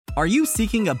Are you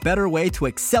seeking a better way to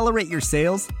accelerate your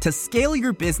sales, to scale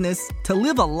your business, to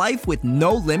live a life with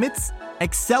no limits?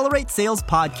 Accelerate Sales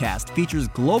Podcast features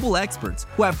global experts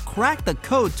who have cracked the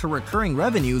code to recurring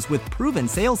revenues with proven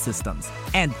sales systems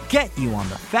and get you on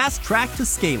the fast track to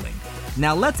scaling.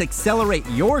 Now let's accelerate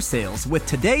your sales with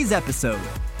today's episode.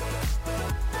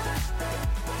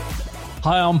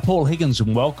 Hi, I'm Paul Higgins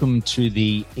and welcome to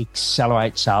the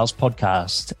Accelerate Sales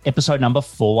Podcast, episode number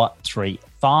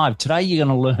 435. Today, you're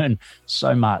going to learn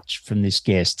so much from this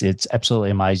guest. It's absolutely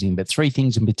amazing, but three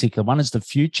things in particular. One is the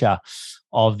future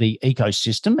of the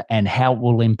ecosystem and how it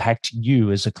will impact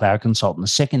you as a cloud consultant. The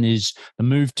second is the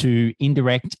move to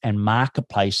indirect and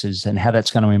marketplaces and how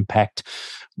that's going to impact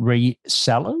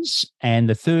resellers. And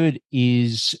the third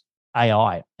is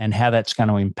AI and how that's going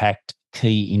to impact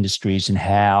key industries and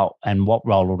how and what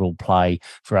role it'll play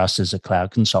for us as a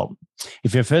cloud consultant.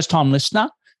 If you're a first-time listener,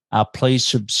 please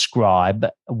subscribe.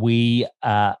 We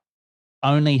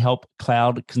only help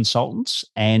cloud consultants,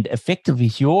 and effectively,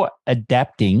 if you're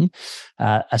adapting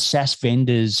a SaaS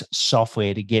vendor's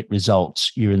software to get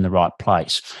results, you're in the right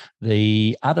place.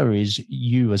 The other is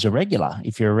you as a regular.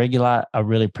 If you're a regular, I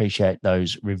really appreciate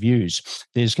those reviews.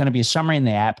 There's going to be a summary in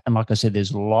the app, and like I said,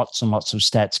 there's lots and lots of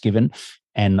stats given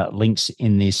and links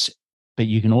in this, but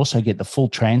you can also get the full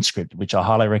transcript, which I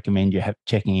highly recommend you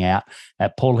checking out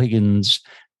at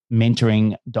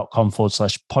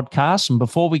paulhigginsmentoring.com/podcast. And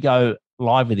before we go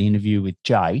live with the interview with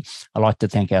Jay, I'd like to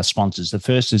thank our sponsors. The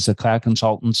first is the Cloud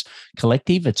Consultants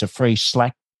Collective. It's a free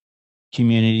Slack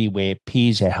community where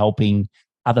peers are helping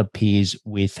other peers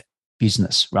with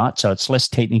business, right? So it's less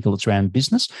technical, it's around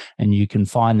business, and you can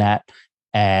find that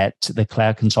at the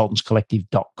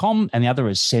cloudconsultantscollective.com. And the other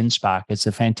is SendSpark. It's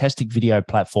a fantastic video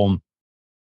platform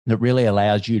that really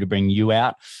allows you to bring you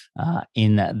out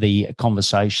in the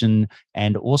conversation.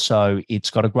 And also, it's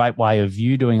got a great way of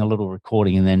you doing a little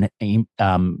recording and then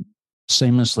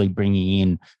seamlessly bringing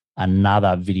in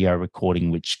another video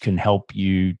recording, which can help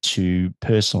you to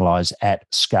personalize at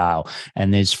scale.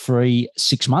 And there's free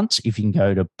 6 months if you can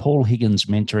go to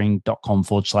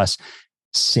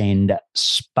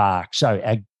paulhigginsmentoring.com/SendSpark. So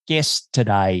our guest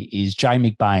today is Jay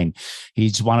McBain.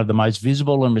 He's one of the most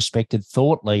visible and respected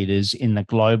thought leaders in the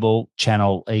global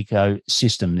channel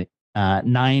ecosystem.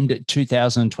 Named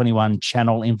 2021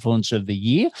 Channel Influencer of the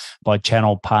Year by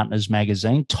Channel Partners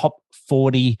Magazine, top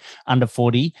 40 under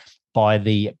 40 by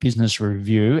the Business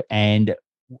Review, and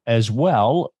as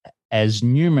well as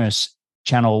numerous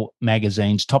Channel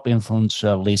Magazine's top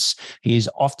influencer lists. He is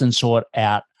often sought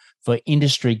out for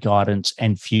industry guidance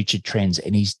and future trends.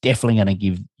 And he's definitely going to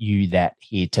give you that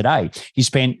here today. He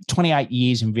spent 28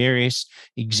 years in various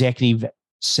executive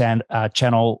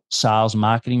channel sales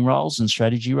marketing roles and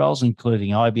strategy roles, including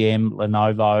IBM,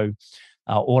 Lenovo,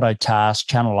 Autotask,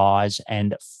 Channelize,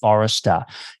 and Forrester.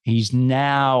 He's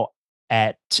now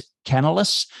at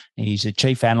Canalys. He's a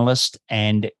chief analyst,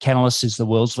 and Canalys is the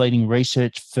world's leading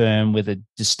research firm with a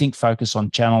distinct focus on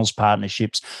channels,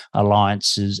 partnerships,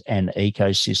 alliances, and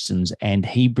ecosystems. And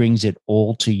he brings it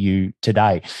all to you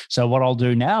today. So what I'll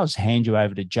do now is hand you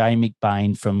over to Jay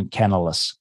McBain from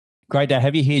Canalys. Great to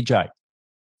have you here, Jay.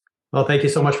 Well, thank you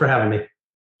so much for having me.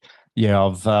 Yeah,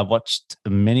 I've watched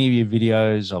many of your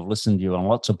videos. I've listened to you on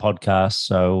lots of podcasts.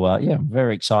 So, I'm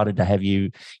very excited to have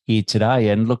you here today.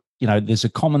 And look, there's a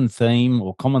common theme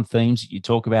or common themes that you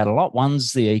talk about a lot.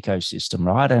 One's the ecosystem,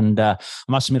 right? And I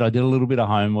must admit, I did a little bit of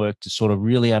homework to sort of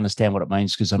really understand what it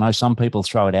means, because I know some people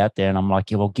throw it out there and I'm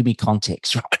like, yeah, well, give me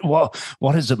context, right?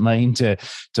 What does it mean to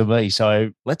me?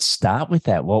 So let's start with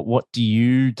that. What do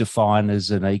you define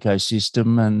as an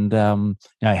ecosystem, and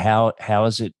how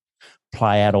is it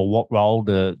play out, or what role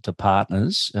do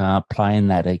partners play in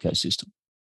that ecosystem?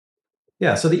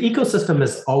 Yeah, so the ecosystem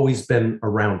has always been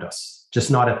around us, just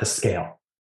not at the scale.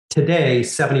 Today,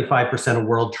 75% of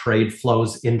world trade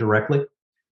flows indirectly.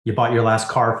 You bought your last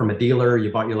car from a dealer,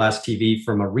 you bought your last TV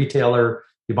from a retailer,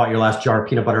 you bought your last jar of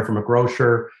peanut butter from a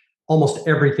grocer. Almost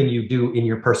everything you do in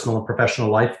your personal and professional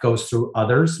life goes through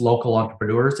others, local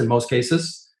entrepreneurs in most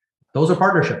cases. Those are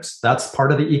partnerships. That's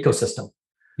part of the ecosystem.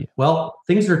 Yeah. Well,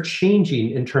 things are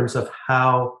changing in terms of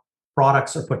how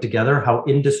products are put together, how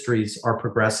industries are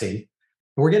progressing.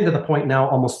 And we're getting to the point now,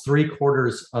 almost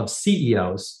 3/4 of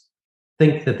CEOs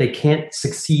think that they can't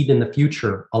succeed in the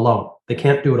future alone. They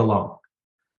can't do it alone.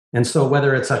 And so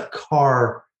whether it's a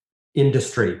car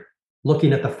industry,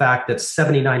 looking at the fact that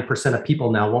 79% of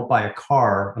people now won't buy a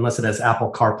car unless it has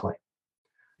Apple CarPlay.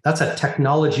 That's a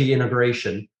technology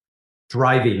integration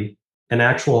driving an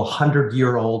actual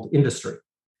 100-year-old industry.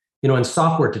 In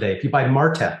software today, if you buy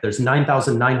MarTech, there's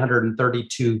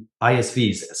 9,932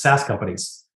 ISVs, SaaS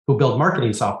companies, who build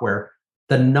marketing software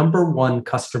the number one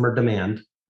customer demand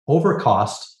over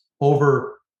cost,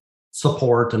 over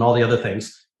support, and all the other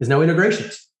things is now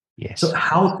integrations. Yes. So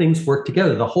how things work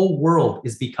together, the whole world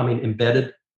is becoming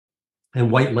embedded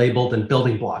and white labeled and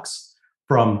building blocks,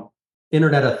 from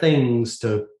Internet of Things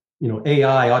to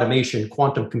AI, automation,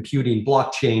 quantum computing,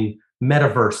 blockchain,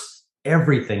 metaverse.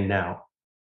 Everything now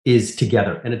is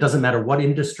together, and it doesn't matter what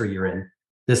industry you're in.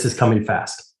 This is coming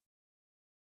fast.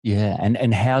 Yeah,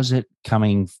 and how's it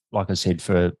coming? Like I said,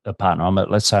 for a partner,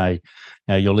 let's say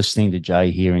you're listening to Jay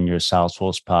here, and you're a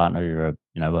Salesforce partner, you're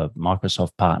a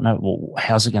Microsoft partner. Well,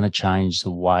 how's it going to change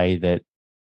the way that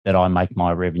I make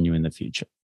my revenue in the future?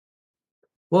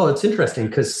 Well, it's interesting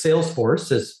because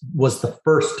Salesforce was the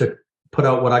first to put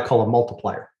out what I call a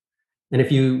multiplier. And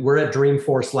if you were at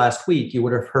Dreamforce last week, you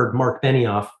would have heard Mark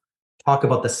Benioff talk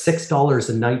about the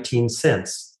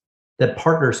 $6.19 that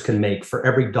partners can make for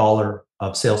every dollar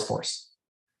of Salesforce.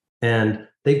 And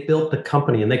they built the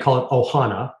company, and they call it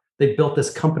Ohana. They built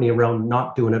this company around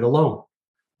not doing it alone.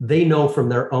 They know from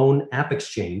their own App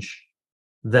Exchange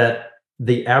that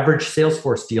the average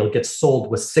Salesforce deal gets sold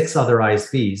with 6 other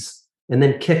ISVs and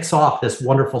then kicks off this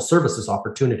wonderful services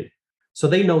opportunity. So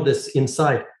they know this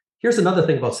inside. Here's another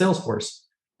thing about Salesforce.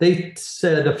 They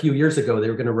said a few years ago they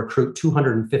were going to recruit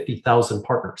 250,000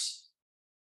 partners.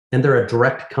 And they're a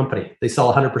direct company. They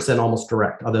sell 100% almost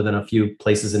direct, other than a few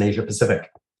places in Asia Pacific.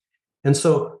 And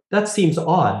so that seems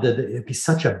odd that it'd be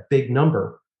such a big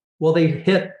number. Well, they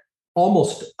hit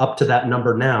almost up to that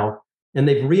number now, and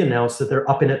they've re-announced that they're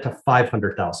upping it to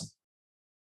 500,000.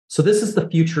 So this is the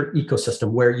future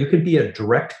ecosystem where you can be a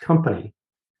direct company,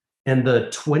 and the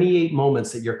 28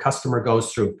 moments that your customer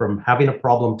goes through, from having a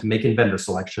problem to making vendor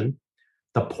selection,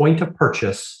 the point of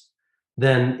purchase,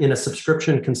 then in a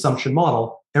subscription consumption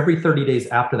model, every 30 days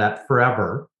after that,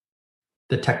 forever,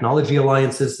 the technology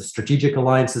alliances, the strategic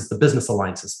alliances, the business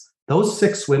alliances, those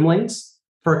 6 swim lanes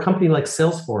for a company like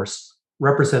Salesforce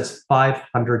represents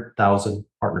 500,000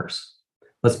 partners.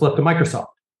 Let's flip to Microsoft.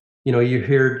 You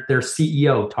hear their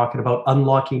CEO talking about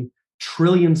unlocking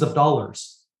trillions of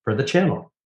dollars for the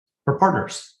channel, for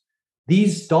partners.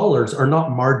 These dollars are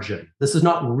not margin. This is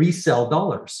not resell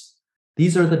dollars.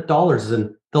 These are the dollars,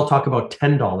 and they'll talk about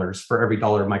 $10 for every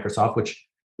dollar of Microsoft, which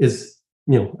is,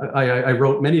 I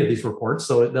wrote many of these reports,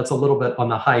 so that's a little bit on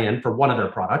the high end for one of their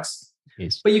products.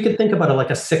 Yes. But you can think about it like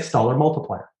a $6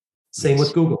 multiplier. Same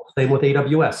with Google, same with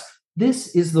AWS.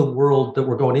 This is the world that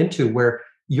we're going into, where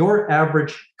your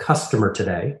average customer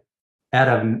today,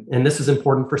 and this is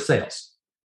important for sales,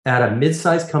 at a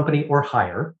mid-sized company or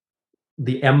higher,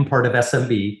 the M part of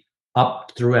SMB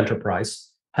up through enterprise,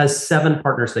 has 7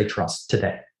 partners they trust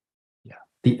today. Yeah.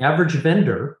 The average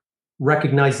vendor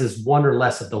recognizes 1 or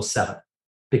less of those 7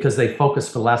 because they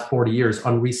focused for the last 40 years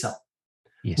on resell.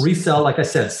 Yes. Resell, like I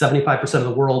said, 75% of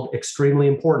the world, extremely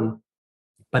important.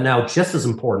 But now just as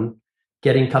important,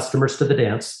 getting customers to the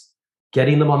dance,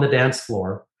 getting them on the dance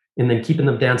floor, and then keeping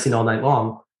them dancing all night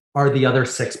long are the other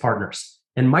 6 partners.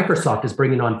 And Microsoft is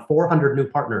bringing on 400 new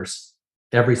partners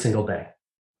every single day.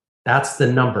 That's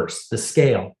the numbers, the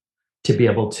scale, to be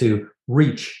able to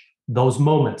reach those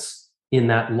moments in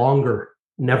that longer,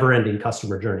 never-ending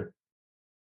customer journey.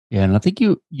 Yeah, and I think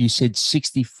you said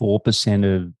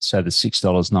 64% of, so the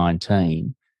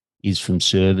 $6.19 is from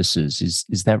services.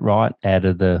 Is that right? Out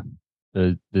of the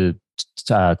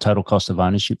total cost of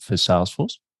ownership for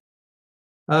Salesforce?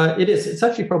 It is. It's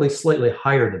actually probably slightly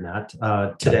higher than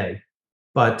that today.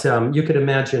 But you could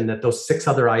imagine that those 6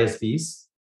 other ISVs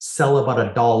sell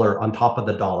about $1 on top of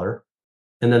the dollar.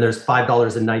 And then there's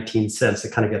 $5.19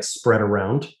 that kind of gets spread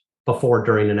around before,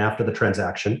 during, and after the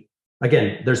transaction.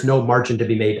 Again, there's no margin to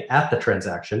be made at the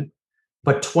transaction,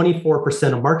 but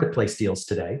 24% of marketplace deals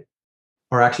today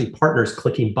are actually partners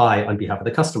clicking buy on behalf of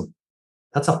the customer.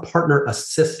 That's a partner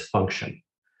assist function.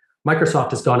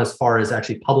 Microsoft has gone as far as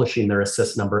actually publishing their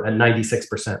assist number at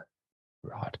 96%.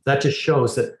 Right. That just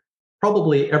shows that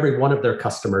probably every one of their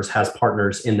customers has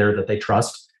partners in there that they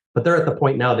trust, but they're at the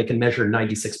point now they can measure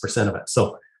 96% of it.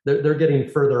 So they're getting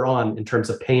further on in terms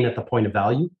of paying at the point of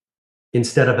value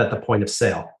instead of at the point of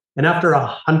sale. And after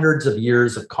hundreds of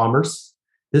years of commerce,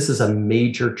 this is a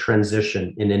major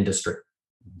transition in industry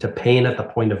to paying at the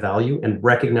point of value and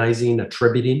recognizing,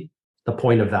 attributing the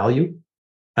point of value,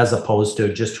 as opposed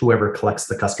to just whoever collects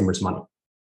the customer's money.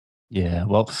 Yeah,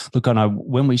 well, look, I know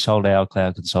when we sold our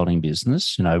cloud consulting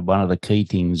business, one of the key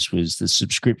things was the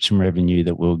subscription revenue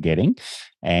that we were getting.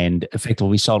 And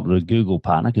effectively, we sold it to a Google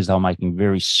partner because they were making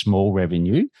very small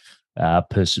revenue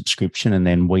per subscription. And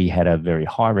then we had a very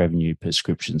high revenue per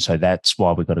subscription. So that's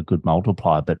why we got a good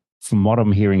multiplier. But from what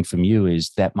I'm hearing from you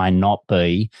is that may not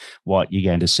be what you're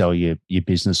going to sell your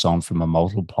business on from a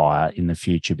multiplier in the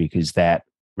future, because that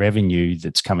revenue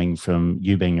that's coming from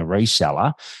you being a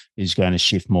reseller is going to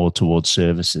shift more towards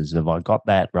services. Have I got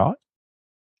that right?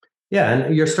 Yeah,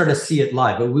 and you're starting to see it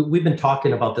live. But we've been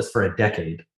talking about this for a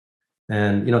decade.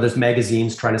 And, there's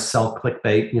magazines trying to sell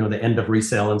clickbait, the end of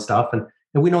resale and stuff. And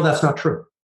we know that's not true.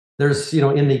 There's,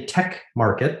 in the tech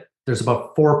market, there's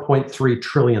about 4.3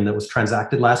 trillion that was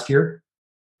transacted last year.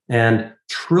 And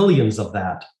trillions of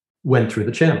that went through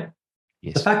the channel.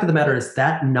 Yes. The fact of the matter is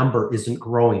that number isn't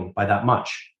growing by that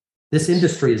much. This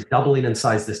industry is doubling in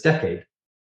size this decade.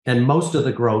 And most of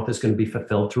the growth is going to be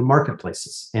fulfilled through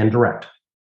marketplaces and direct.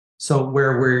 So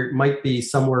where we might be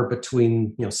somewhere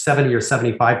between 70 or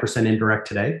 75% indirect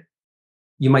today,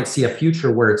 you might see a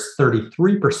future where it's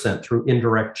 33% through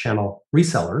indirect channel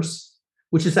resellers,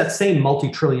 which is that same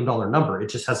multi-trillion-dollar number. It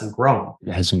just hasn't grown.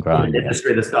 It hasn't grown. In an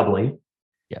industry that's doubling.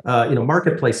 Yeah.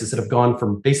 Marketplaces that have gone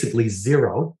from basically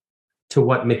zero to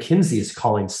what McKinsey is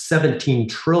calling 17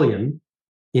 trillion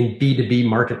in B2B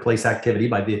marketplace activity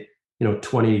by the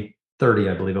 2030,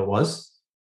 I believe it was.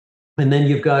 And then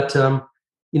you've got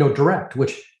direct,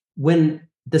 which when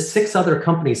the 6 other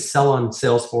companies sell on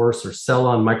Salesforce or sell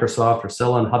on Microsoft or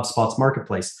sell on HubSpot's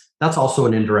marketplace, that's also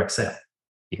an indirect sale.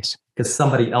 Yes. Because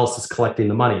somebody else is collecting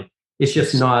the money. It's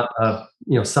just not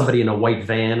somebody in a white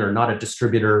van or not a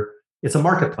distributor. It's a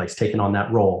marketplace taking on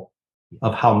that role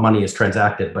of how money is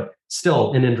transacted, but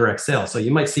still an indirect sale. So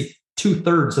you might see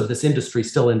 2/3 of this industry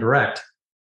still indirect,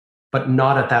 but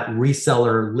not at that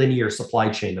reseller linear supply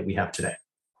chain that we have today.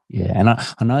 Yeah, and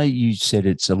I know you said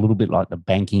it's a little bit like the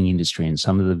banking industry in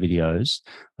some of the videos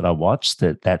that I watched,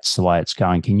 that's the way it's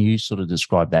going. Can you sort of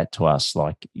describe that to us?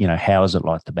 Like, how is it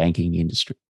like the banking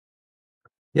industry?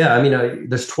 Yeah,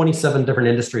 there's 27 different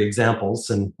industry examples,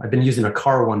 and I've been using a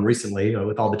car one recently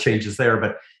with all the changes there.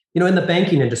 But, in the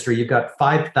banking industry, you've got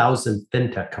 5,000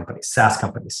 fintech companies, SaaS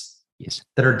companies, yes,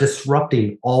 that are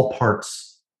disrupting all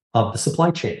parts of the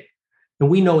supply chain. And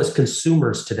we know as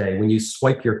consumers today, when you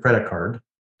swipe your credit card,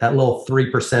 that little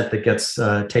 3% that gets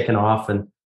taken off and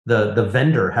the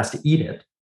vendor has to eat it.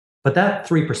 But that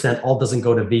 3% all doesn't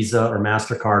go to Visa or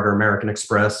MasterCard or American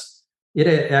Express. It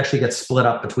actually gets split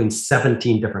up between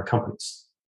 17 different companies.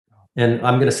 And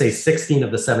I'm going to say 16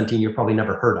 of the 17 you've probably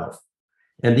never heard of.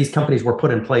 And these companies were put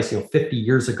in place 50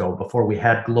 years ago, before we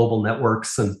had global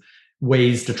networks and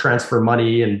ways to transfer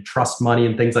money and trust money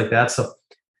and things like that. So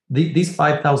these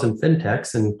 5,000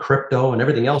 fintechs and crypto and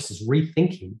everything else is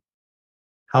rethinking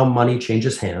how money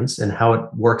changes hands and how it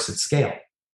works at scale.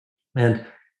 And,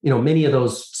 many of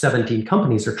those 17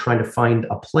 companies are trying to find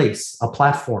a place, a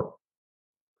platform,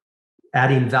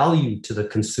 adding value to the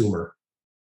consumer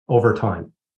over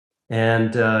time.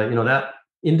 And, that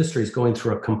industry is going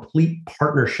through a complete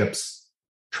partnerships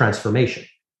transformation.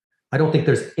 I don't think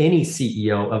there's any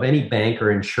CEO of any bank or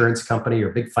insurance company or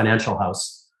big financial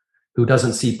house who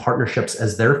doesn't see partnerships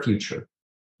as their future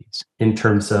in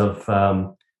terms of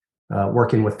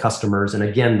working with customers. And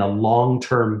again, the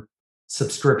long-term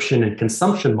subscription and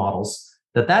consumption models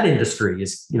that industry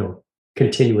is,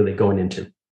 continually going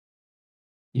into.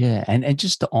 Yeah. And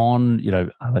just on,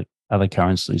 other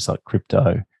currencies like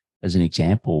crypto as an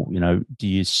example, do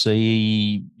you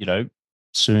see,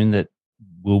 soon that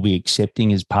we'll be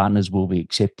accepting, as partners will be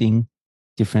accepting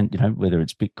different, whether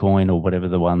it's Bitcoin or whatever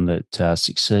the one that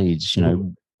succeeds,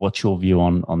 what's your view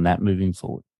on that moving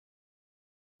forward?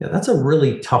 Yeah, that's a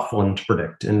really tough one to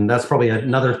predict. And that's probably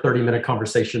another 30-minute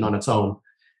conversation on its own.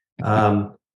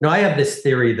 I have this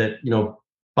theory that,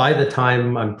 by the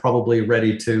time I'm probably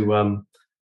ready to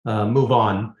move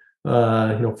on,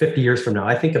 50 years from now,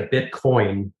 I think a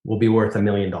Bitcoin will be worth $1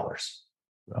 million.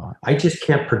 Right. I just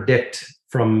can't predict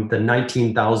from the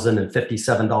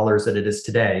 $19,057 that it is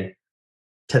today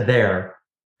to there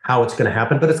how it's going to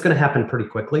happen, but it's going to happen pretty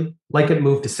quickly. Like it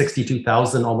moved to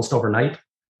 62,000 almost overnight,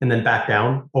 and then back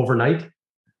down overnight.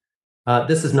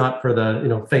 This is not for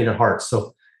the faint at heart.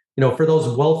 So, for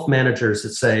those wealth managers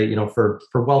that say, for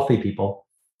wealthy people,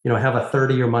 have a third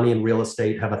of your money in real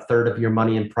estate, have a third of your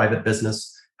money in private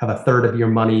business, have a third of your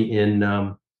money in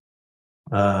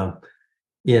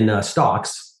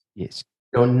stocks. Yes.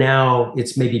 Now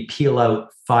it's maybe peel out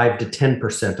 5 to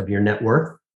 10% of your net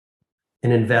worth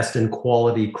and invest in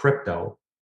quality crypto,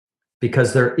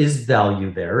 because there is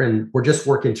value there. And we're just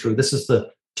working through, this is the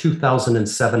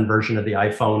 2007 version of the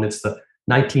iPhone. It's the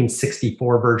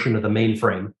 1964 version of the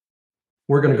mainframe.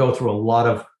 We're going to go through a lot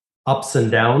of ups and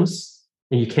downs,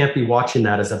 and you can't be watching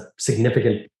that as a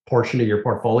significant portion of your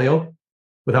portfolio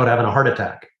without having a heart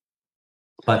attack.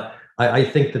 But I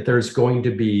think that there's going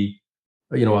to be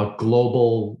a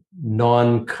global,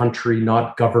 non-country,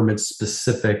 not government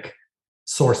specific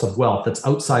source of wealth that's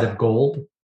outside of gold,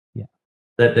 yeah,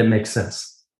 that makes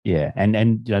sense. Yeah,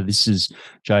 and this is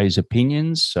Jay's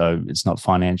opinions, so it's not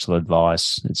financial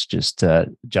advice. It's just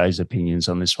Jay's opinions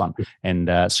on this one, and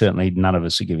certainly none of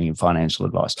us are giving him financial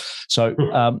advice.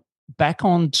 So back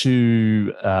on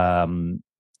to I'm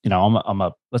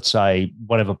a let's say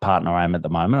whatever partner I am at the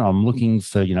moment. I'm looking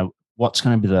for what's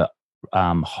going to be the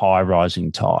high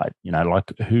rising tide.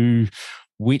 Like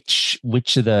which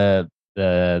of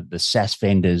the SaaS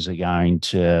vendors are going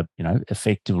to,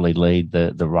 effectively lead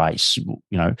the race.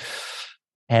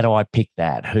 How do I pick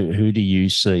that? Who do you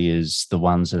see as the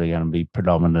ones that are going to be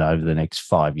predominant over the next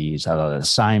 5 years? Are they the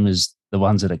same as the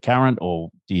ones that are current, or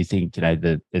do you think,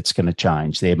 that it's going to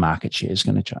change? Their market share is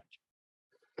going to change?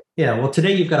 Yeah, well,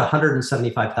 today you've got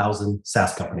 175,000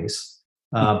 SaaS companies,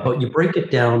 but you break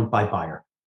it down by buyer.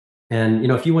 And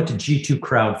if you went to G2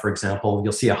 Crowd, for example,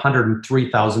 you'll see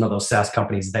 103,000 of those SaaS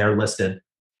companies there listed.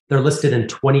 They're listed in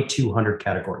 2,200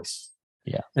 categories.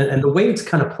 Yeah. And the way it's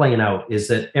kind of playing out is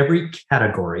that every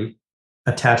category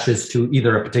attaches to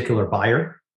either a particular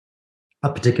buyer,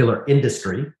 a particular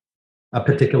industry, a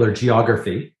particular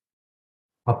geography,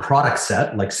 a product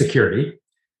set like security.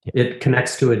 Yeah. It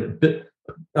connects to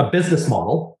a business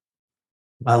model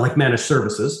like managed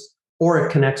services, or it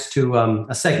connects to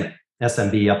a segment.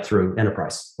 SMB up through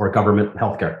enterprise or government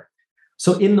healthcare.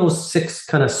 So in those 6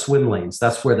 kind of swim lanes,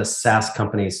 that's where the SaaS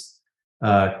companies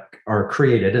are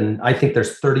created. And I think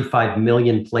there's 35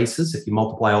 million places, if you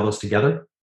multiply all those together,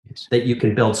 yes, that you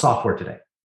can build software today.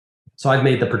 So I've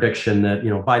made the prediction that,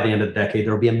 by the end of the decade,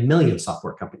 there will be 1 million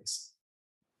software companies.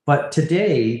 But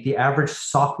today, the average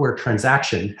software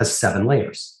transaction has 7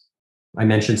 layers. I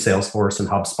mentioned Salesforce and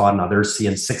HubSpot and others,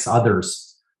 seeing 6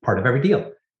 others part of every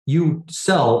deal. You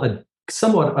sell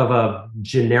somewhat of a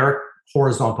generic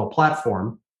horizontal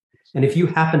platform. And if you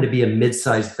happen to be a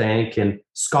mid-sized bank in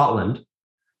Scotland,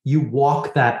 you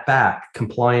walk that back,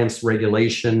 compliance,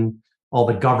 regulation, all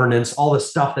the governance, all the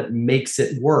stuff that makes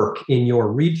it work in your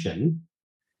region,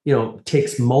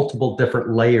 takes multiple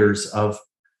different layers of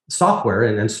software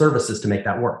and services to make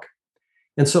that work.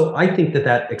 And so I think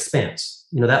that expands.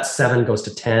 That 7 goes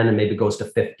to 10 and maybe goes to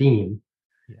 15.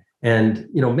 And,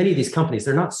 many of these companies,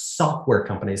 they're not software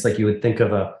companies like you would think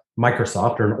of a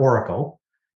Microsoft or an Oracle.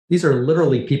 These are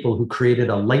literally people who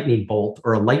created a lightning bolt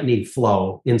or a lightning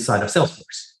flow inside of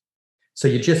Salesforce. So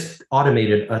you just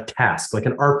automated a task, like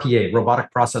an RPA, robotic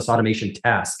process automation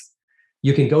task.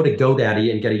 You can go to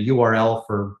GoDaddy and get a URL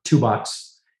for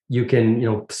 $2. You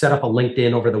can, set up a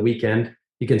LinkedIn over the weekend.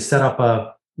 You can set up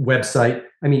a website.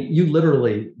 I mean,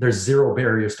 there's 0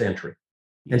 barriers to entry.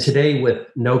 And today with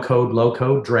no code, low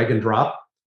code, drag and drop,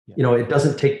 it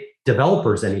doesn't take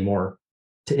developers anymore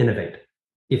to innovate.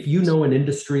 If you know an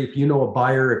industry, if you know a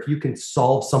buyer, if you can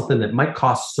solve something that might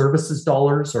cost services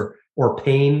dollars or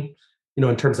pain,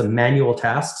 in terms of manual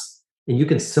tasks, and you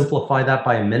can simplify that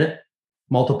by a minute,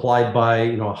 multiplied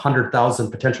by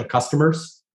 100,000 potential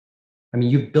customers, I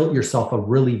mean, you've built yourself a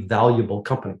really valuable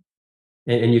company,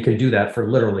 and you can do that for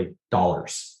literally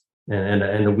dollars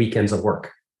and the weekends of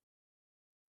work.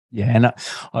 Yeah,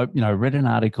 and I read an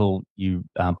article you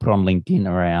put on LinkedIn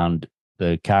around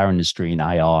the car industry and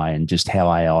AI and just how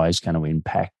AI is going to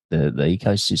impact the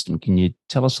ecosystem. Can you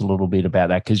tell us a little bit about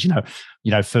that? Because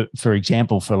for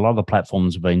example, for a lot of the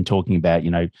platforms we've been talking about,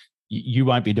 you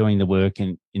won't be doing the work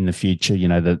in the future.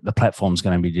 The platform's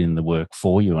going to be doing the work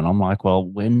for you. And I'm like, well,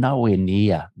 we're nowhere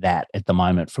near that at the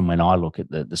moment. From when I look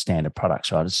at the standard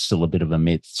products, right, it's still a bit of a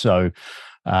myth. So.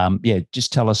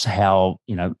 Just tell us how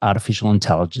artificial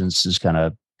intelligence is going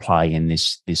to play in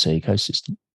this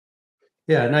ecosystem.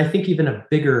 Yeah, and I think even a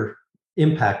bigger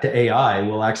impact to AI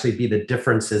will actually be the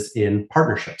differences in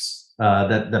partnerships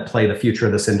that play the future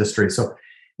of this industry. So,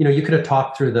 you could have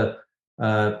talked through the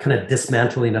kind of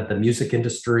dismantling of the music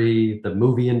industry, the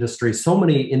movie industry. So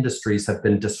many industries have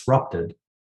been disrupted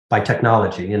by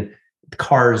technology, and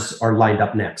cars are lined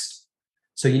up next.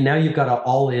 So now you've got an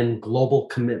all-in global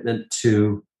commitment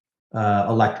to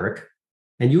electric.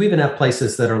 And you even have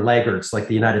places that are laggards like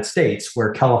the United States,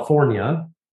 where California,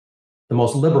 the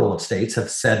most liberal of states, have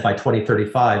said by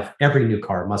 2035, every new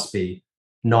car must be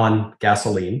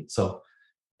non-gasoline. So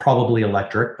probably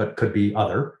electric, but could be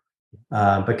other,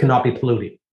 but cannot be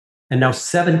polluting. And now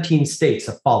 17 states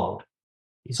have followed.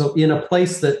 So in a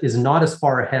place that is not as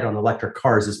far ahead on electric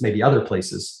cars as maybe other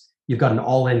places, you've got an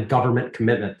all-in government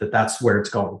commitment that's where it's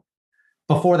going.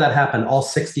 Before that happened, all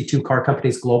 62 car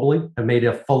companies globally have made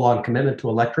a full-on commitment to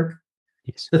electric.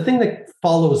 Yes. The thing that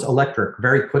follows electric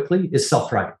very quickly is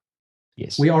self-driving.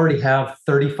 Yes. We already have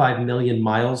 35 million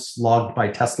miles logged by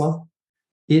Tesla.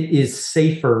 it is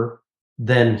safer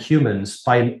than humans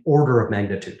by an order of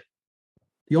magnitude.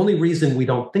 The only reason we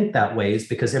don't think that way is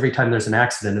because every time there's an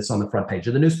accident, it's on the front page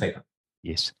of the newspaper.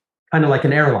 Yes. Kind of like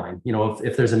an airline.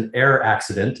 If there's an air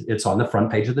accident, it's on the front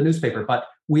page of the newspaper. But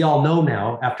we all know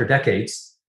now, after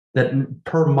decades, that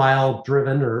per mile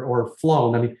driven or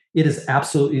flown, I mean, it is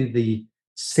absolutely the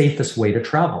safest way to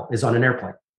travel is on an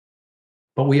airplane.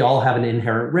 But we all have an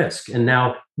inherent risk. And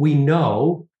now we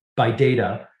know by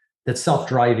data that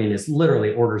self-driving is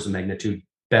literally orders of magnitude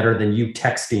better than you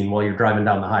texting while you're driving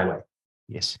down the highway.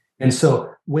 Yes. And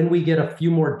so when we get a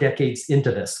few more decades into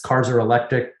this, cars are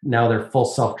electric, now they're full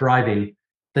self-driving,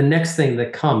 the next thing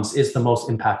that comes is the most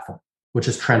impactful, which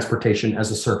is transportation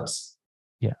as a service.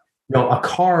 Yeah. A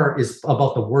car is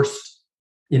about the worst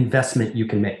investment you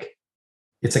can make.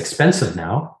 It's expensive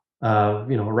now,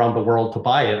 around the world to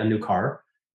buy a new car,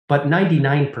 but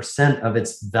 99% of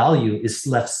its value is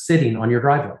left sitting on your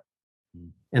driveway.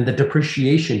 And the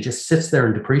depreciation just sits there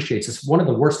and depreciates. It's one of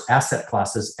the worst asset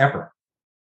classes ever.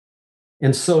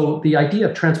 And so the idea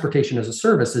of transportation as a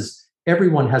service is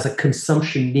everyone has a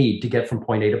consumption need to get from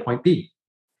point A to point B.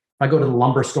 If I go to the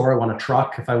lumber store, I want a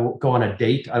truck. If I go on a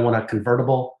date, I want a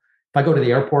convertible. If I go to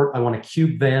the airport, I want a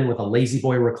cube van with a lazy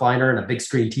boy recliner and a big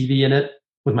screen TV in it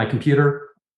with my computer.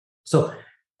 So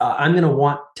I'm going to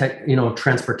want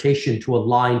transportation to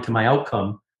align to my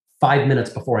outcome 5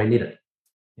 minutes before I need it.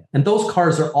 And those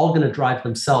cars are all going to drive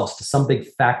themselves to some big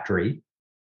factory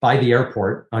by the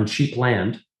airport on cheap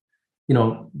land,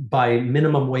 by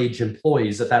minimum wage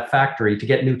employees at that factory to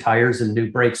get new tires and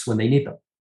new brakes when they need them.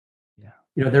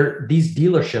 Yeah. There are these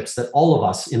dealerships that all of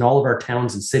us in all of our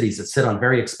towns and cities that sit on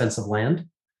very expensive land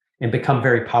and become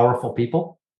very powerful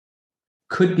people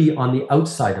could be on the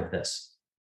outside of this.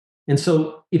 And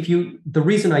so the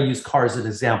reason I use cars as an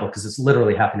example, because it's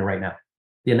literally happening right now.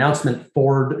 The announcement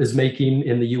Ford is making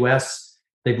in the US,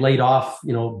 they've laid off,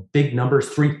 big numbers,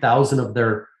 3,000 of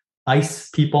their ICE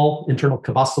people, internal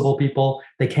combustible people.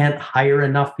 They can't hire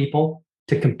enough people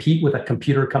to compete with a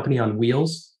computer company on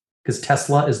wheels because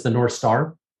Tesla is the North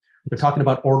Star. They're talking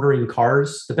about ordering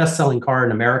cars. The best-selling car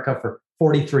in America for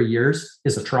 43 years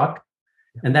is a truck.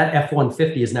 And that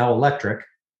F-150 is now electric.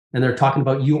 And they're talking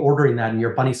about you ordering that in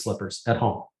your bunny slippers at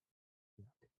home.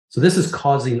 So this is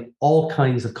causing all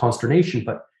kinds of consternation,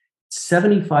 but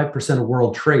 75% of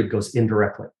world trade goes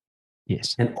indirectly.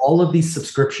 Yes. And all of these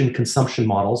subscription consumption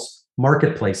models,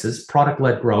 marketplaces,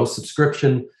 product-led growth,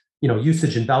 subscription,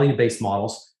 usage and value-based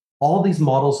models, all these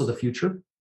models of the future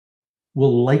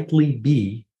will likely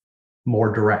be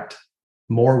more direct,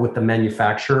 more with the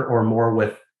manufacturer or more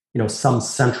with, some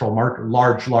central market,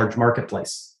 large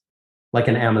marketplace, like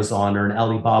an Amazon or an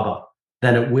Alibaba,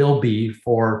 than it will be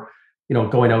for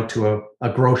going out to a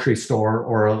grocery store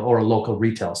or a local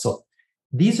retail. So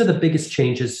these are the biggest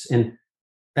changes. And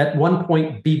at one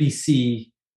point,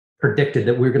 BBC predicted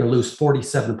that we were going to lose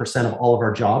 47% of all of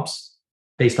our jobs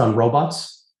based on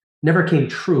robots. Never came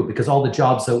true because all the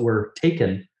jobs that were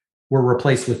taken were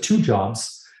replaced with 2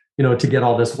 jobs, to get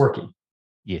all this working.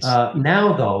 Yes.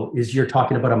 Now, though, you're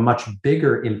talking about a much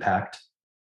bigger impact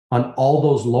on all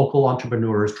those local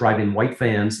entrepreneurs driving white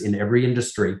vans in every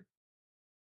industry,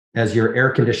 as your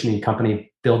air conditioning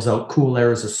company builds out cool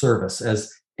air as a service,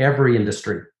 as every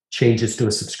industry changes to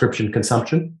a subscription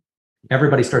consumption,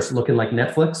 everybody starts looking like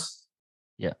Netflix.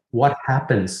 Yeah. What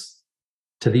happens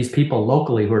to these people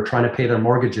locally who are trying to pay their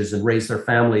mortgages and raise their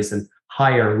families and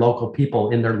hire local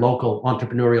people in their local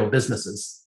entrepreneurial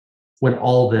businesses when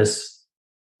all this,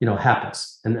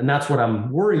 happens? And that's what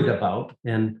I'm worried about.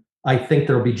 And I think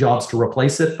there'll be jobs to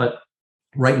replace it, but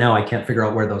right now I can't figure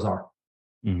out where those are.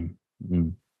 Mm-hmm.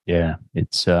 Yeah,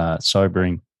 it's a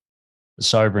sobering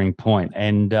point.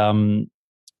 And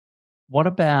what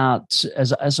about,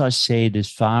 as I said,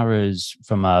 as far as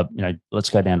from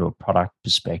let's go down to a product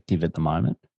perspective at the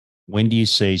moment. When do you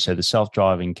see, so the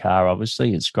self-driving car,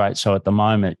 obviously it's great. So at the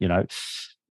moment,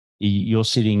 you're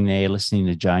sitting there listening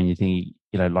to Jane, you think,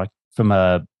 like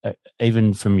from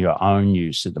even from your own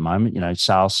use at the moment,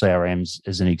 sales CRMs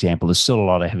as an example, there's still a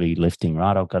lot of heavy lifting,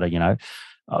 right? I've got to,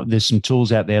 there's some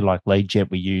tools out there like LeadJet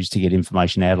we use to get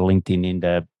information out of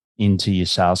LinkedIn into your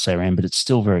sales CRM, but it's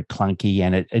still very clunky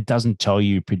and it doesn't tell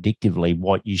you predictively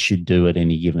what you should do at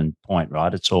any given point,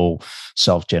 right? It's all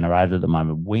self-generated at the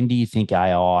moment. When do you think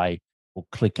AI will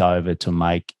click over to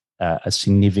make a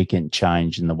significant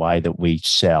change in the way that we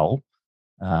sell?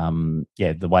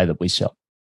 The way that we sell.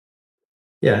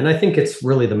 Yeah, and I think it's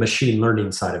really the machine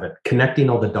learning side of it, connecting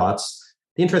all the dots.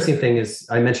 The interesting thing is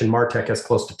I mentioned MarTech has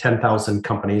close to 10,000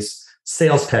 companies.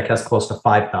 Sales Tech has close to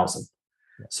 5,000.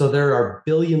 So there are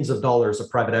billions of dollars of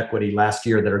private equity last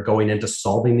year that are going into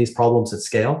solving these problems at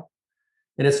scale.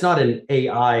 And it's not an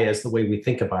AI as the way we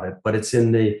think about it, but it's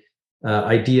in the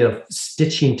idea of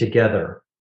stitching together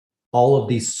all of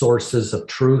these sources of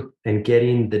truth and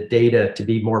getting the data to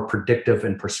be more predictive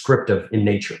and prescriptive in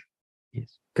nature.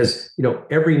 Yes. Because,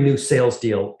 every new sales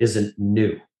deal isn't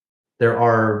new. There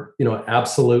are,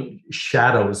 absolute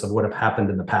shadows of what have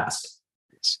happened in the past.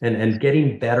 Yes. And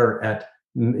getting better at,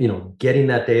 getting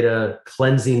that data,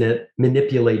 cleansing it,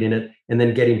 manipulating it, and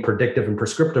then getting predictive and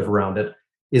prescriptive around it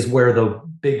is where the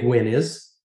big win is.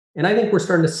 And I think we're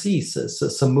starting to see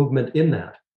some movement in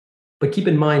that. But keep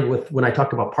in mind, when I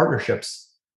talked about partnerships,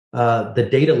 the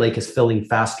data lake is filling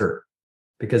faster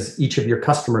because each of your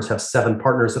customers have 7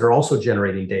 partners that are also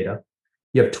generating data.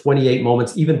 You have 28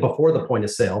 moments, even before the point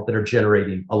of sale, that are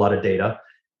generating a lot of data.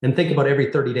 And think about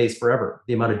every 30 days forever,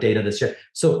 the amount of data that's generated.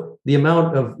 So the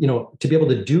amount of, to be able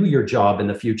to do your job in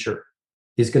the future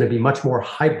is going to be much more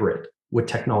hybrid with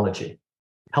technology,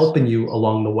 helping you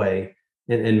along the way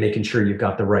and making sure you've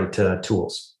got the right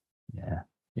tools.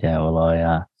 Yeah.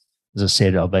 Well, as I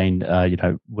said, I've been,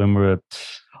 when I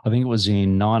think it was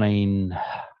in when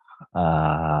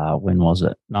was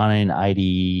it?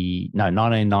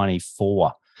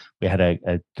 1994. We had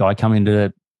a guy come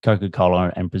into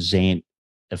Coca-Cola and present.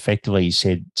 Effectively, he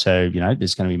said, so,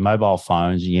 there's going to be mobile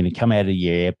phones. You're going to come out of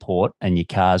your airport and your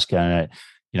car's going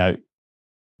to,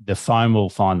 the phone will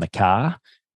find the car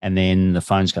and then the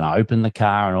phone's going to open the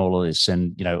car and all of this.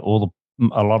 And,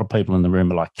 a lot of people in the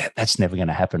room are like, that's never going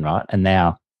to happen, right? And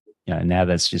now, now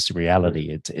that's just a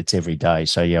reality. It's every day.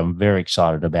 So yeah, I'm very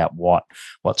excited about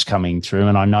what's coming through.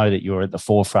 And I know that you're at the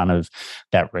forefront of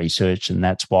that research. And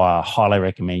that's why I highly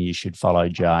recommend you should follow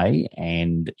Jay.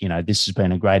 And, this has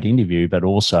been a great interview, but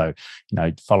also,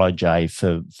 follow Jay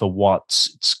for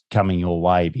what's coming your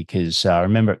way. Because I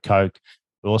remember at Coke,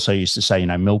 we also used to say,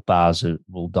 milk bars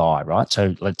will die, right?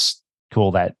 So let's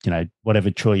call that, whatever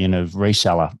trillion of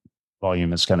reseller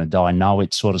volume is going to die. No,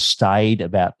 it sort of stayed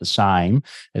about the same.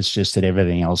 It's just that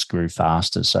everything else grew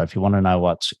faster. So if you want to know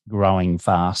what's growing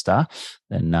faster,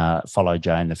 then follow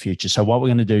Jay in the future. So what we're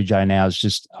going to do, Jay, now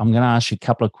is I'm going to ask you a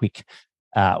couple of quick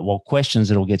questions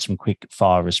that'll get some quick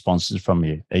fire responses from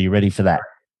you. Are you ready for that?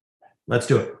 Let's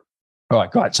do it. All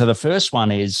right, great. So the first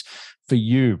one is for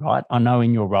you, right? I know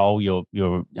in your role, you're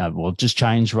just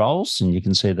change roles, and you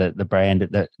can see the brand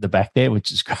at the back there,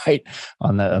 which is great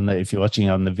on the if you're watching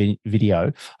on the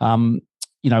video.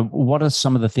 What are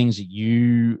some of the things that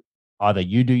either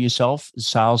you do yourself,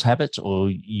 sales habits, or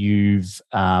you've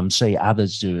see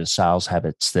others do as sales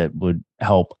habits that would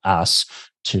help us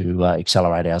to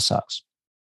accelerate our sales?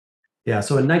 Yeah.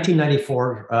 So in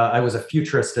 1994, I was a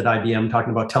futurist at IBM talking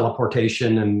about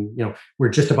teleportation. And, we're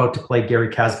just about to play Garry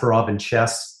Kasparov in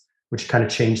chess, which kind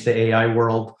of changed the AI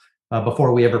world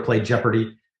before we ever played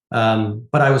Jeopardy.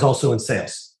 But I was also in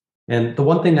sales. And the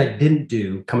one thing I didn't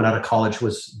do coming out of college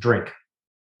was drink.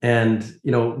 And,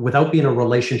 without being a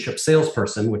relationship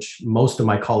salesperson, which most of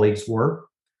my colleagues were,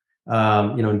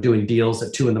 doing deals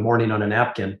at 2 a.m. on a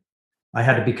napkin, I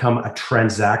had to become a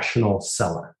transactional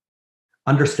seller,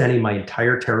 understanding my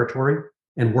entire territory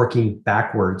and working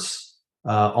backwards,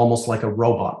 almost like a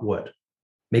robot would,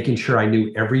 making sure I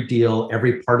knew every deal,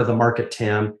 every part of the market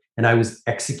TAM, and I was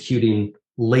executing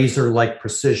laser-like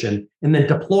precision and then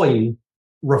deploying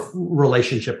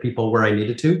relationship people where I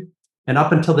needed to. And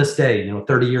up until this day,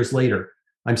 30 years later,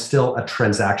 I'm still a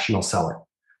transactional seller.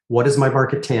 What is my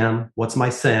market TAM? What's my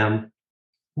SAM?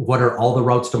 What are all the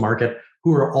routes to market?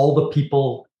 Who are all the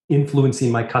people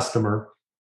influencing my customer?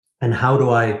 And how do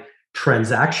I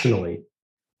transactionally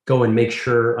go and make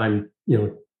sure I'm,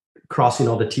 crossing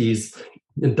all the T's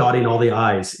and dotting all the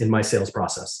I's in my sales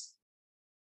process?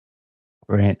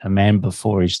 Brent, a man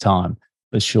before his time,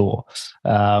 for sure.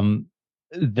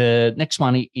 The next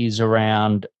one is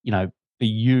around, for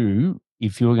you,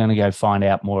 if you were going to go find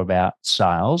out more about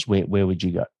sales, where would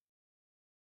you go?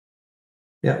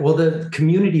 Yeah, well, the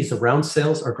communities around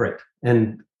sales are great.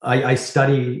 And I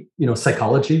study,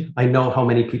 psychology. I know how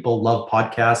many people love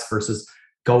podcasts versus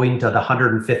going to the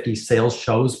 150 sales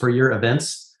shows per year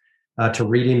events, to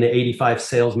reading the 85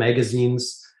 sales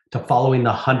magazines, to following the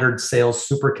 100 sales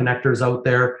super connectors out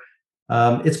there.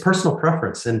 It's personal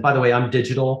preference. And by the way, I'm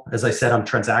digital. As I said, I'm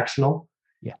transactional.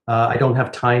 Yeah. I don't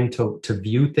have time to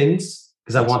view things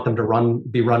because I want them to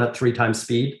be run at 3 times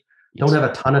speed. Yes. Don't have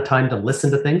a ton of time to listen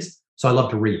to things. So I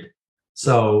love to read.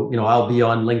 So, I'll be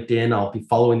on LinkedIn. I'll be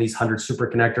following these 100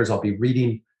 super connectors. I'll be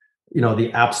reading,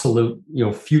 the absolute,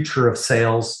 future of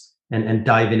sales and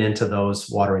diving into those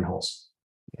watering holes.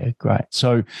 Yeah, great.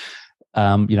 So,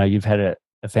 you've had a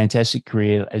fantastic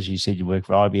career. As you said, you work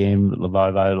for IBM,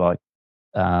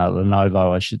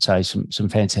 Lenovo, I should say, some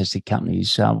fantastic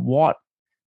companies. What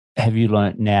have you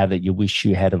learned now that you wish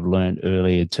you had have learned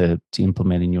earlier to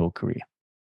implement in your career?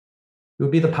 It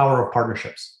would be the power of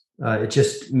partnerships. It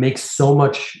just makes so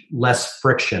much less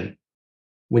friction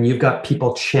when you've got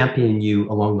people championing you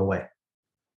along the way.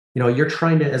 You're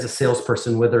trying to, as a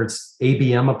salesperson, whether it's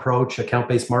ABM approach,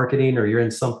 account-based marketing, or you're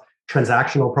in some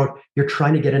transactional approach, you're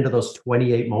trying to get into those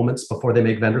 28 moments before they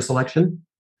make vendor selection.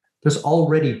 There's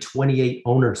already 28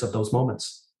 owners of those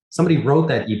moments. Somebody wrote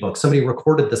that ebook. Somebody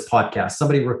recorded this podcast.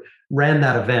 Somebody ran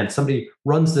that event. Somebody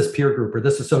runs this peer group or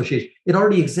this association. It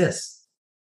already exists.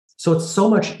 So it's so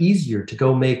much easier to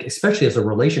go make, especially as a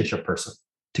relationship person,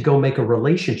 to go make a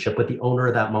relationship with the owner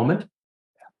of that moment.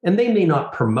 And they may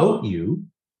not promote you,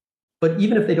 but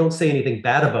even if they don't say anything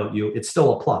bad about you, it's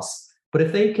still a plus. But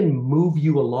if they can move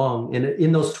you along, and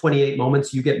in those 28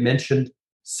 moments, you get mentioned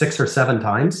 6 or 7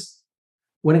 times,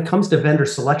 when it comes to vendor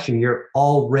selection, you're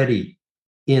already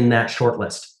in that short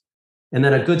list. And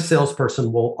then a good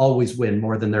salesperson will always win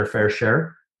more than their fair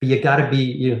share. But you got to be,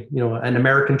 you know, an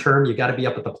American term, you got to be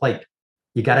up at the plate.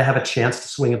 You got to have a chance to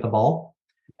swing at the ball.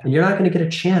 And you're not going to get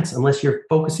a chance unless you're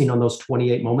focusing on those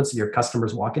 28 moments that your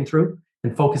customers walking through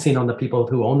and focusing on the people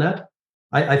who own that.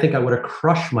 I think I would have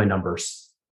crushed my numbers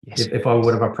if I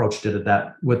would have approached it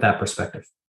with that perspective.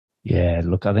 Yeah,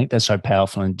 look, I think that's so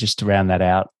powerful. And just to round that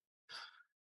out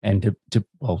and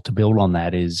to build on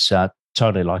that is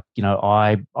totally like, you know,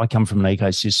 I come from an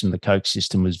ecosystem. The Coke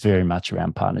system was very much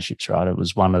around partnerships, right? It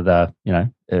was one of the, you know,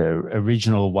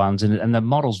 original ones. And the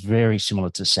model's very similar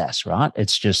to SaaS, right?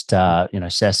 It's just, you know,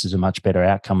 SaaS is a much better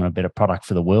outcome and a better product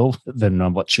for the world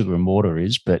than what sugar and water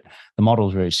is, but the model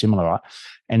is very similar, right?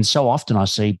 And so often I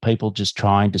see people just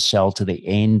trying to sell to the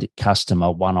end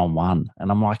customer one-on-one.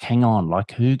 And I'm like, hang on,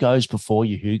 like who goes before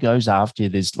you? Who goes after you?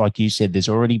 There's, like you said, there's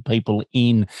already people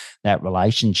in that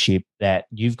relationship that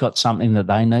you've got something that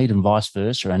they need and vice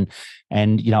versa.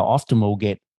 And you know, often we'll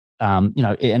get, you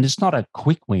know, and it's not a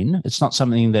quick win. It's not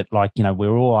something that like, you know,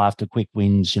 we're all after quick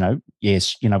wins, you know,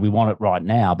 yes, you know, we want it right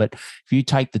now, but if you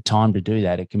take the time to do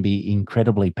that, it can be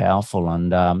incredibly powerful. And,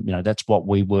 you know, that's what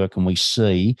we work and we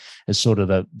see as sort of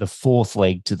the fourth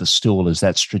leg to the stool is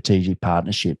that strategic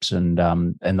partnerships and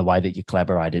the way that you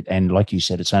collaborated. And like you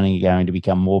said, it's only going to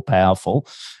become more powerful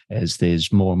as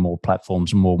there's more and more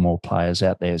platforms and more players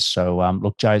out there. So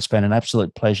look, Jay, it's been an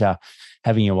absolute pleasure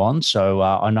having you on. So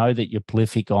I know that you're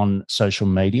prolific on social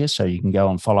media, so you can go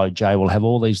and follow Jay. We'll have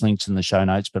all these links in the show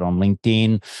notes, but on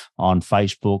LinkedIn, on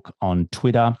Facebook, on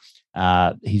Twitter.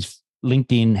 His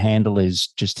LinkedIn handle is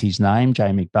just his name,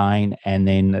 Jay McBain, and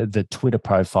then the Twitter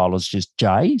profile is just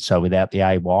Jay, so without the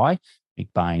AY,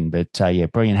 McBain. But yeah,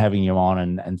 brilliant having you on,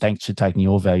 and thanks for taking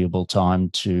your valuable time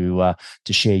to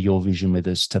share your vision with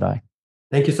us today.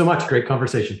 Thank you so much. Great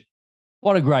conversation.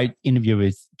 What a great interview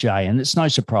with Jay. And it's no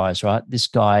surprise, right? This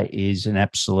guy is an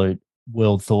absolute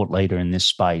world thought leader in this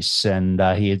space. And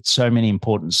he had so many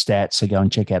important stats. So go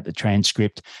and check out the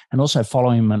transcript and also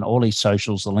follow him on all his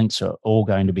socials. The links are all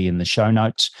going to be in the show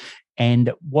notes.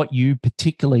 And what you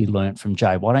particularly learned from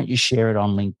Jay, why don't you share it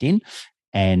on LinkedIn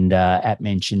and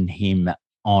mention him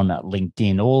on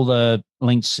LinkedIn? All the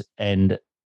links and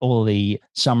all the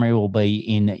summary will be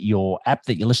in your app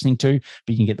that you're listening to,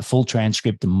 but you can get the full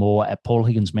transcript and more at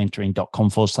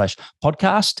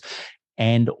paulhigginsmentoring.com/podcast.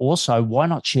 And also, why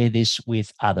not share this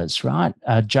with others, right?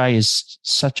 Jay is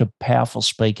such a powerful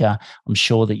speaker. I'm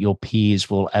sure that your peers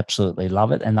will absolutely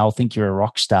love it, and they'll think you're a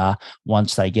rock star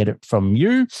once they get it from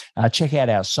you. Check out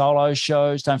our solo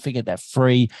shows. Don't forget that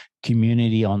free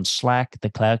community on Slack,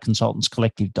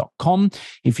 thecloudconsultantscollective.com.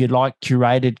 If you'd like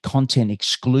curated content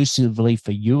exclusively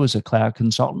for you as a cloud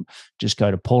consultant, just go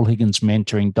to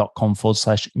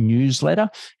paulhigginsmentoring.com/newsletter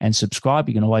and subscribe.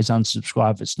 You can always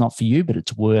unsubscribe if it's not for you, but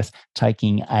it's worth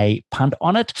taking a punt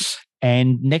on it.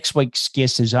 And next week's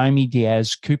guest is Omi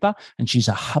Diaz-Cooper, and she's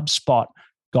a HubSpot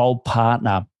Gold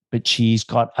Partner, but she's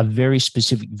got a very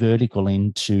specific vertical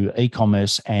into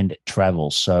e-commerce and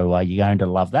travel. So you're going to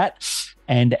love that.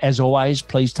 And as always,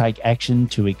 please take action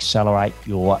to accelerate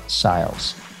your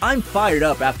sales. I'm fired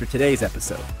up after today's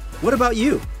episode. What about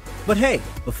you? But hey,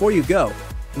 before you go,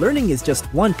 learning is just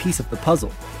one piece of the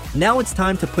puzzle. Now it's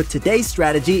time to put today's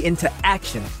strategy into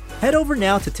action. Head over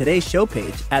now to today's show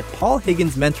page at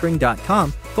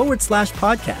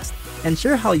paulhigginsmentoring.com/podcast and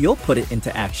share how you'll put it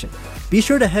into action. Be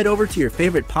sure to head over to your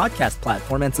favorite podcast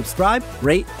platform and subscribe,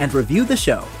 rate, and review the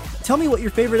show. Tell me what your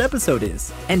favorite episode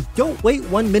is. And don't wait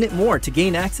 1 minute more to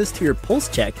gain access to your pulse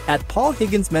check at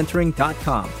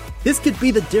paulhigginsmentoring.com. This could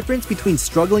be the difference between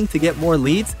struggling to get more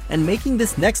leads and making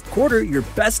this next quarter your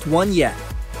best one yet.